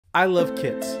I love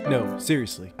kits. No,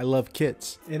 seriously, I love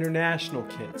kits. International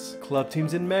kits, club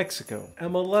teams in Mexico,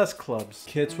 MLS clubs,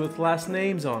 kits with last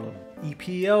names on them,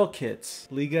 EPL kits,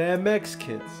 Liga MX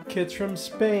kits, kits from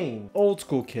Spain, old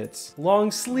school kits,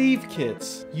 long sleeve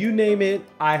kits. You name it,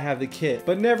 I have the kit.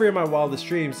 But never in my wildest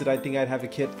dreams did I think I'd have a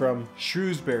kit from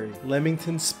Shrewsbury,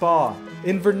 Leamington Spa,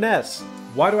 Inverness.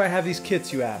 Why do I have these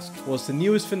kits, you ask? Well, it's the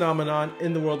newest phenomenon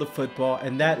in the world of football,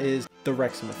 and that is the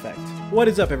Wrexham Effect. What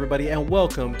is up, everybody, and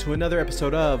welcome to another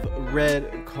episode of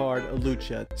Red Card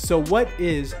Lucha. So what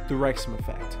is the Wrexham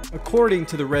Effect? According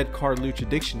to the Red Card Lucha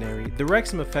dictionary, the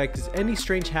Wrexham Effect is any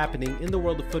strange happening in the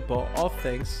world of football, all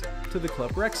thanks to the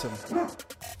club Wrexham.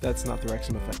 That's not the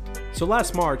Wrexham Effect. So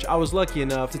last March, I was lucky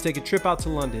enough to take a trip out to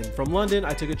London. From London,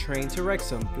 I took a train to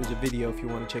Wrexham. There's a video if you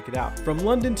want to check it out. From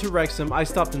London to Wrexham, I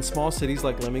stopped in small cities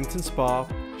like Leamington Spa,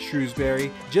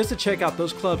 Shrewsbury, just to check out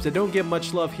those clubs that don't get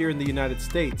much love here in the United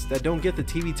States, that don't get the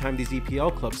TV time these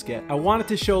EPL clubs get. I wanted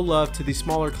to show love to these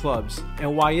smaller clubs.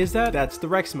 And why is that? That's the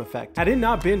Wrexham Effect. Had it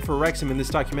not been for Wrexham in this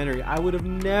documentary, I would have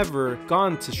never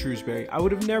gone to Shrewsbury. I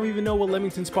would have never even known what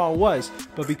Leamington Spa was.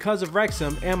 But because of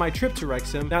Wrexham and my trip to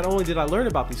Wrexham, not only did I learn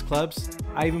about these clubs,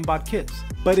 I even bought kits.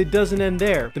 But it doesn't end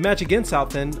there. The match against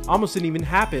Southend almost didn't even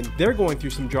happen. They're going through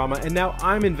some drama, and now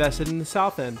I'm invested in the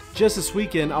Southend. Just this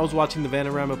weekend, I was watching the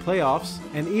Vanarama playoffs,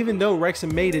 and even though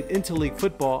Wrexham made it into league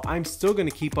football, I'm still going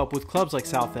to keep up with clubs like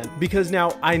Southend, because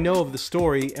now I know of the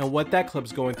story and what that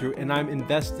club's going through, and I'm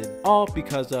invested, all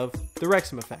because of the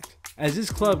Wrexham Effect. As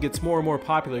this club gets more and more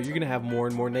popular, you're going to have more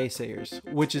and more naysayers,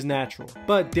 which is natural.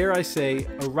 But dare I say,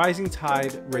 a rising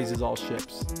tide raises all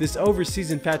ships. This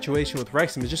overseas infatuation with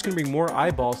Wrexham is just going to bring more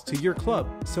eyeballs to your club,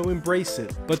 so embrace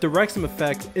it. But the Wrexham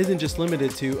Effect isn't just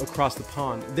limited to across the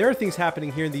pond. There are things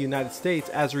happening here in the United States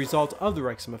as a result of the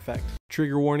Wrexham Effect.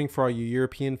 Trigger warning for all you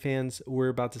European fans, we're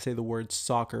about to say the word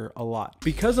soccer a lot.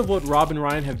 Because of what Rob and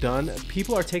Ryan have done,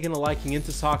 people are taking a liking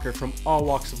into soccer from all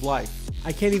walks of life.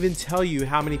 I can't even tell you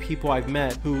how many people I've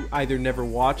met who either never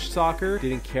watched soccer,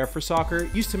 didn't care for soccer,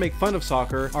 used to make fun of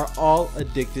soccer, are all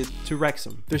addicted to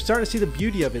Wrexham. They're starting to see the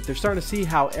beauty of it. They're starting to see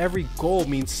how every goal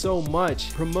means so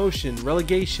much. Promotion,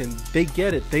 relegation, they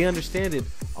get it, they understand it,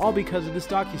 all because of this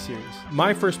docu-series.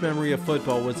 My first memory of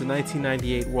football was the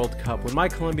 1998 World Cup, when my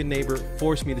Colombian neighbor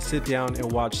forced me to sit down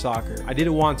and watch soccer. I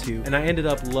didn't want to, and I ended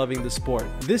up loving the sport.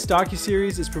 This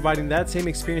docu-series is providing that same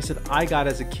experience that I got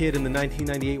as a kid in the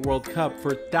 1998 World Cup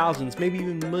for thousands, maybe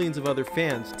even millions of other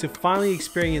fans, to finally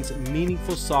experience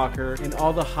meaningful soccer and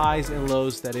all the highs and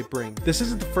lows that it brings. This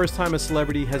isn't the first time a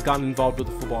celebrity has gotten involved with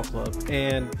a football club,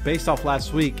 and based off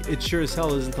last week, it sure as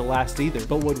hell isn't the last either.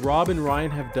 But what Rob and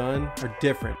Ryan have done are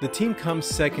different. The team comes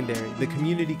secondary, the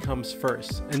community comes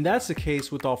first. And that's the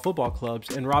case with all football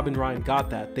clubs, and Rob and Ryan got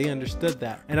that. They understood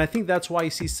that. And I think that's why you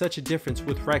see such a difference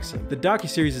with Wrexham. The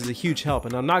docuseries is a huge help,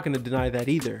 and I'm not going to deny that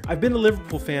either. I've been a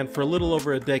Liverpool fan for a little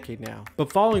over a decade now,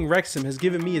 but following Wrexham has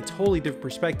given me a totally different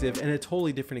perspective and a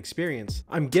totally different experience.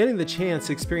 I'm getting the chance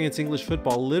to experience English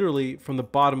football literally from the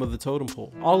bottom of the totem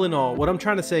pole. All in all, what I'm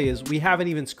trying to say is we haven't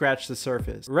even scratched the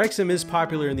surface. Wrexham is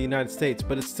popular in the United States,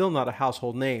 but it's still not a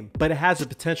household name. But it has the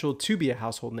potential to be a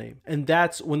household name. And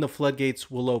that's when the floodgates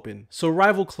will open. So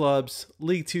rival clubs,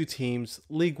 League 2 teams,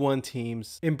 League 1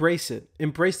 teams, embrace it.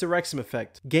 Embrace the Wrexham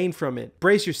Effect. Gain from it.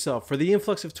 Brace yourself for the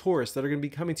influx of tourists that are going to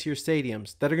be coming to your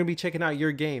stadiums, that are going to be checking out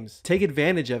your games. Take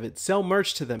advantage of it. Sell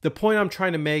merch to them. The point I'm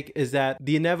trying to make is that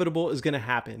the inevitable is going to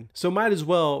happen. So might as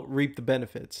well reap the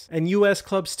benefits. And US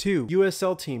clubs too.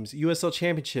 USL teams, USL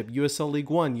Championship, USL League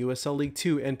 1, USL League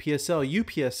 2, NPSL,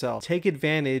 UPSL. Take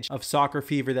advantage of soccer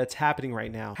fever that's happening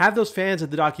right now. Have those fans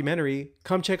of the documentary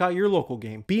come check out your local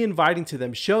game. Be inviting to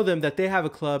them. Show them that they have a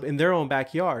club in their own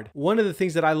backyard. One of the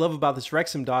things that I love about this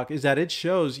Wrexham doc is that it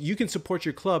shows you can support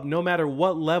your club no matter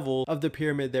what level of the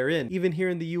pyramid they're in, even here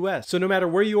in the US. So no matter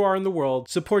where you are in the world,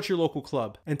 support your local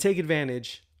club and take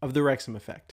advantage of the Wrexham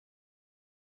Effect.